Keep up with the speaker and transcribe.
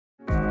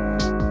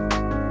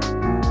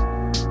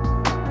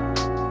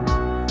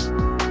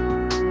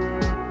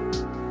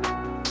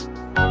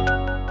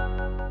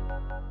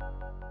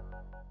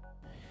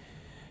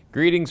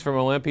Greetings from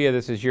Olympia.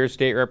 This is your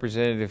state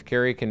representative,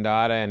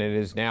 Cary-Condotta, and it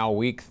is now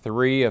week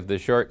 3 of the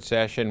short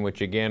session, which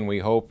again we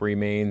hope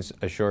remains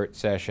a short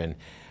session.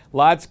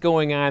 Lots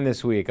going on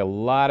this week. A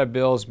lot of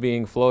bills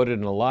being floated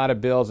and a lot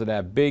of bills that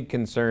have big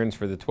concerns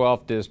for the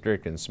 12th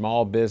District and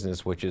small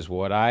business, which is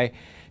what I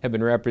have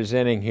been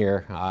representing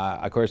here.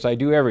 Of course, I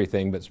do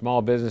everything, but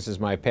small business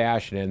is my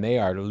passion, and they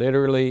are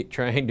literally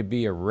trying to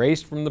be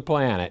erased from the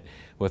planet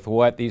with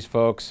what these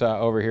folks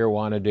over here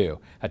want to do.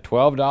 A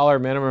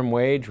 $12 minimum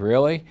wage,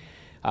 really?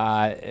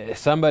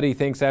 Somebody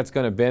thinks that's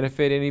going to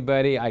benefit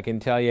anybody. I can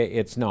tell you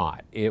it's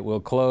not. It will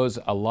close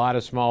a lot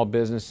of small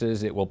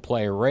businesses. It will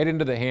play right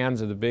into the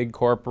hands of the big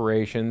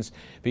corporations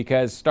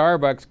because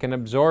Starbucks can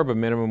absorb a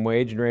minimum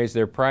wage and raise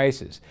their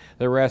prices.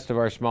 The rest of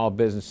our small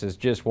businesses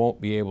just won't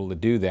be able to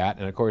do that,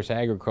 and of course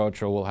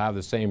agricultural will have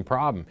the same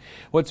problem.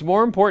 What's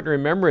more important to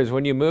remember is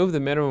when you move the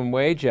minimum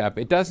wage up,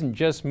 it doesn't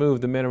just move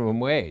the minimum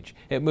wage.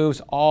 It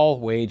moves all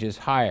wages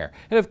higher.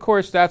 And of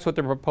course that's what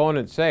the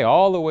proponents say.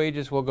 All the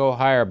wages will go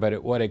higher, but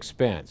at what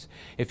expense?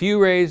 If you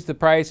raise the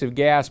price of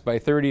gas by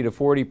 30 to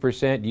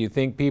 40%, do you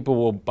think people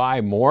will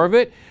buy more of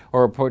it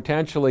or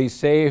potentially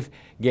save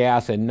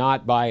gas and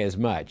not buy as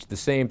much? The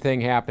same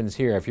thing happens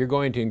here. If you're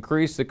going to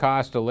increase the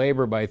cost of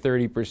labor by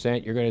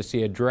 30%, you're going to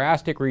see a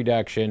drastic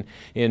reduction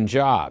in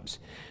jobs.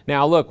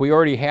 Now look, we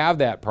already have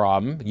that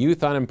problem.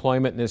 Youth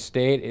unemployment in this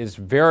state is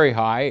very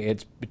high.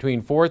 It's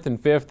between 4th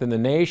and 5th in the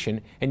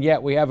nation, and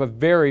yet we have a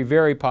very,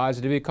 very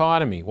positive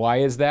economy. Why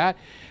is that?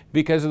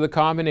 Because of the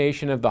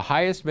combination of the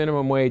highest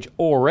minimum wage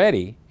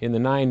already in the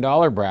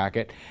 $9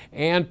 bracket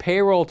and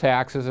payroll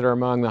taxes that are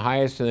among the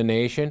highest in the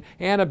nation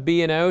and a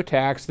B&O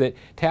tax that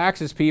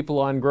taxes people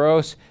on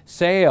gross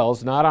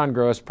sales, not on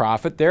gross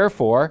profit.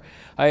 Therefore,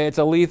 it's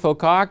a lethal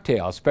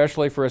cocktail,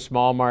 especially for a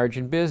small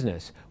margin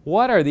business.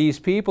 What are these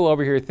people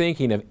over here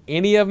thinking? Have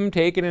any of them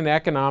taken an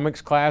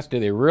economics class? Do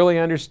they really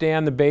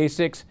understand the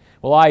basics?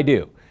 Well, I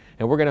do.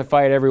 And we're going to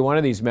fight every one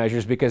of these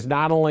measures because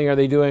not only are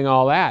they doing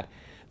all that,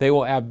 they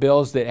will have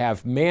bills that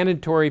have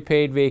mandatory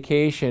paid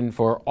vacation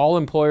for all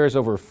employers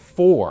over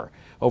four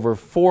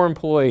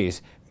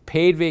employees,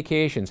 paid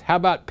vacations. How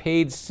about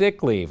paid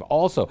sick leave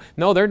also?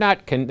 No, they're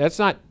not, that's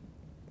not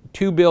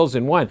two bills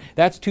in one.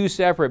 That's two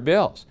separate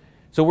bills.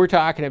 So we're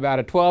talking about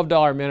a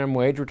 $12 minimum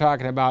wage. We're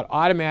talking about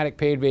automatic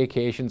paid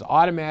vacations,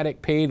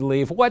 automatic paid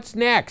leave. What's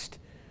next?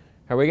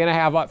 Are we going to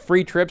have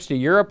free trips to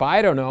Europe?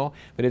 I don't know,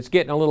 but it's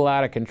getting a little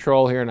out of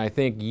control here, and I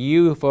think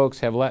you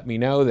folks have let me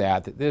know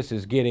that this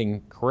is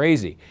getting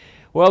crazy.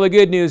 Well, the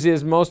good news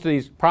is most of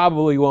these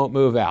probably won't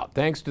move out.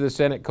 Thanks to the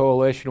Senate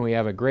coalition, we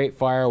have a great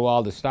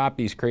firewall to stop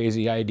these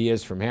crazy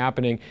ideas from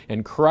happening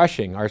and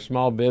crushing our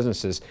small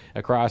businesses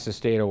across the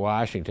state of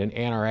Washington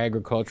and our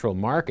agricultural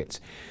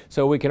markets.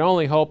 So we can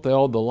only hope they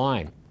hold the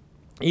line.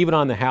 Even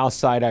on the House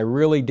side, I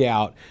really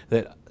doubt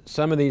that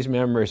some of these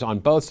members on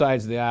both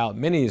sides of the aisle,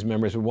 many of these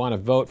members would want to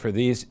vote for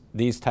these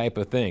type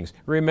of things.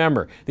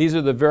 Remember, these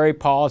are the very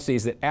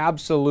policies that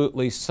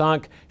absolutely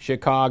sunk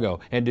Chicago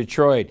and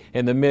Detroit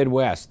and the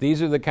Midwest.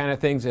 These are the kind of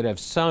things that have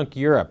sunk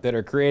Europe, that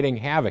are creating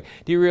havoc.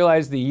 Do you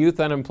realize the youth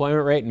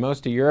unemployment rate in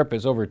most of Europe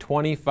is over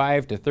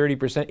 25 to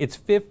 30%? It's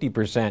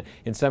 50%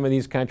 in some of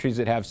these countries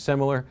that have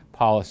similar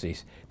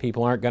policies.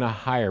 People aren't going to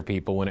hire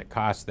people when it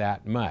costs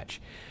that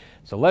much.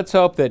 So let's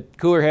hope that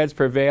cooler heads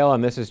prevail,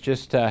 and this is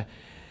just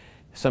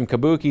some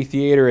kabuki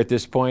theater at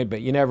this point,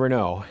 but you never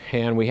know.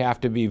 And we have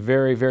to be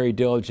very, very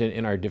diligent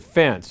in our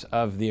defense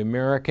of the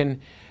American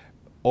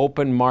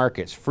open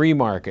markets, free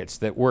markets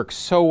that work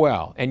so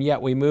well, and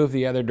yet we move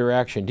the other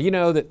direction. Do you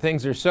know that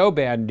things are so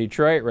bad in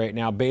Detroit right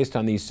now based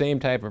on these same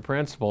type of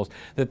principles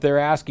that they're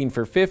asking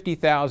for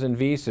 50,000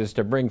 visas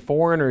to bring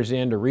foreigners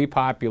in to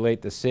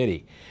repopulate the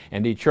city?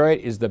 And Detroit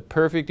is the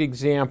perfect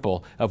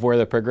example of where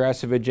the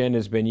progressive agenda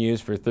has been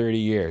used for 30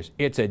 years.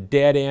 It's a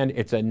dead end,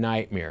 it's a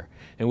nightmare.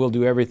 And we'll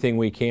do everything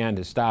we can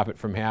to stop it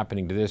from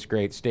happening to this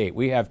great state.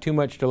 We have too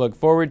much to look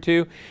forward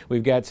to.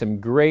 We've got some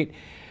great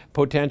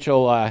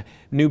potential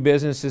new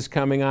businesses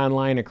coming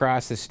online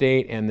across the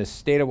state, and the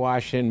state of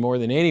Washington, more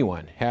than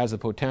anyone, has the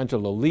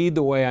potential to lead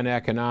the way on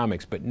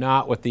economics, but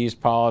not with these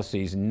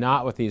policies,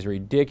 not with these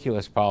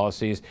ridiculous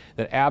policies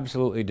that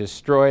absolutely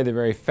destroy the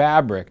very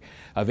fabric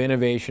of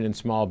innovation in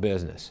small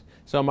business.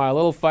 So am I a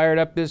little fired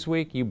up this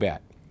week? You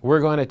bet.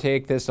 We're going to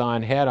take this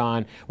on head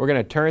on. We're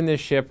going to turn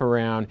this ship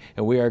around,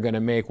 and we are going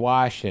to make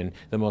Washington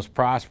the most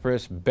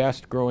prosperous,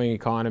 best growing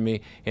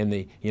economy in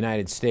the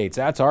United States.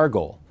 That's our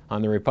goal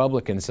on the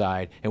Republican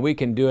side, and we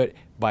can do it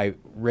by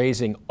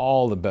raising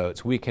all the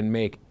boats. We can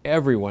make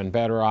everyone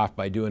better off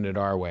by doing it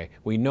our way.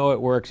 We know it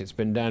works. It's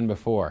been done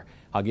before.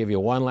 I'll give you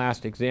one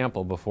last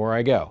example before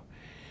I go.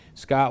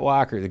 Scott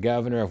Walker, the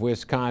governor of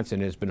Wisconsin,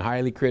 has been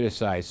highly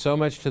criticized, so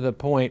much to the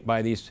point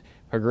by these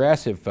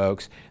progressive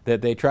folks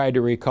that they tried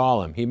to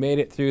recall him. He made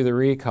it through the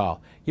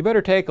recall. You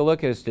better take a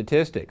look at his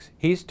statistics.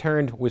 He's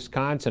turned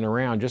Wisconsin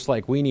around just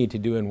like we need to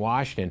do in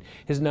Washington.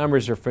 His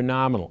numbers are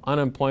phenomenal.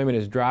 Unemployment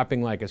is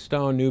dropping like a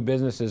stone. New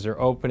businesses are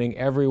opening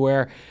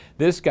everywhere.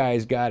 This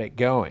guy's got it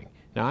going.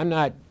 Now, I'm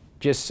not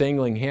just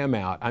singling him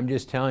out. I'm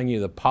just telling you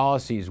the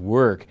policies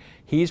work.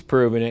 He's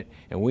proven it,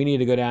 and we need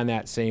to go down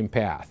that same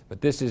path. But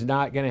this is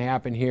not going to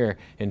happen here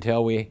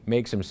until we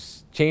make some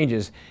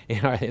changes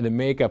in the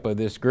makeup of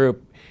this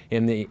group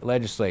in the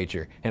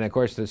legislature. And of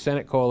course, the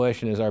Senate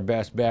coalition is our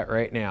best bet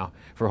right now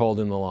for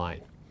holding the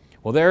line.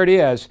 Well, there it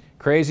is.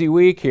 Crazy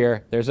week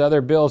here. There's other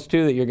bills,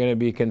 too, that you're going to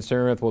be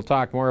concerned with. We'll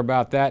talk more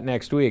about that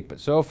next week. But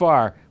so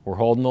far, we're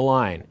holding the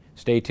line.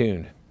 Stay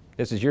tuned.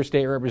 This is your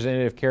state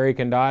representative,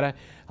 Cary-Condotta.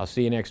 I'll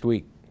see you next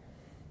week.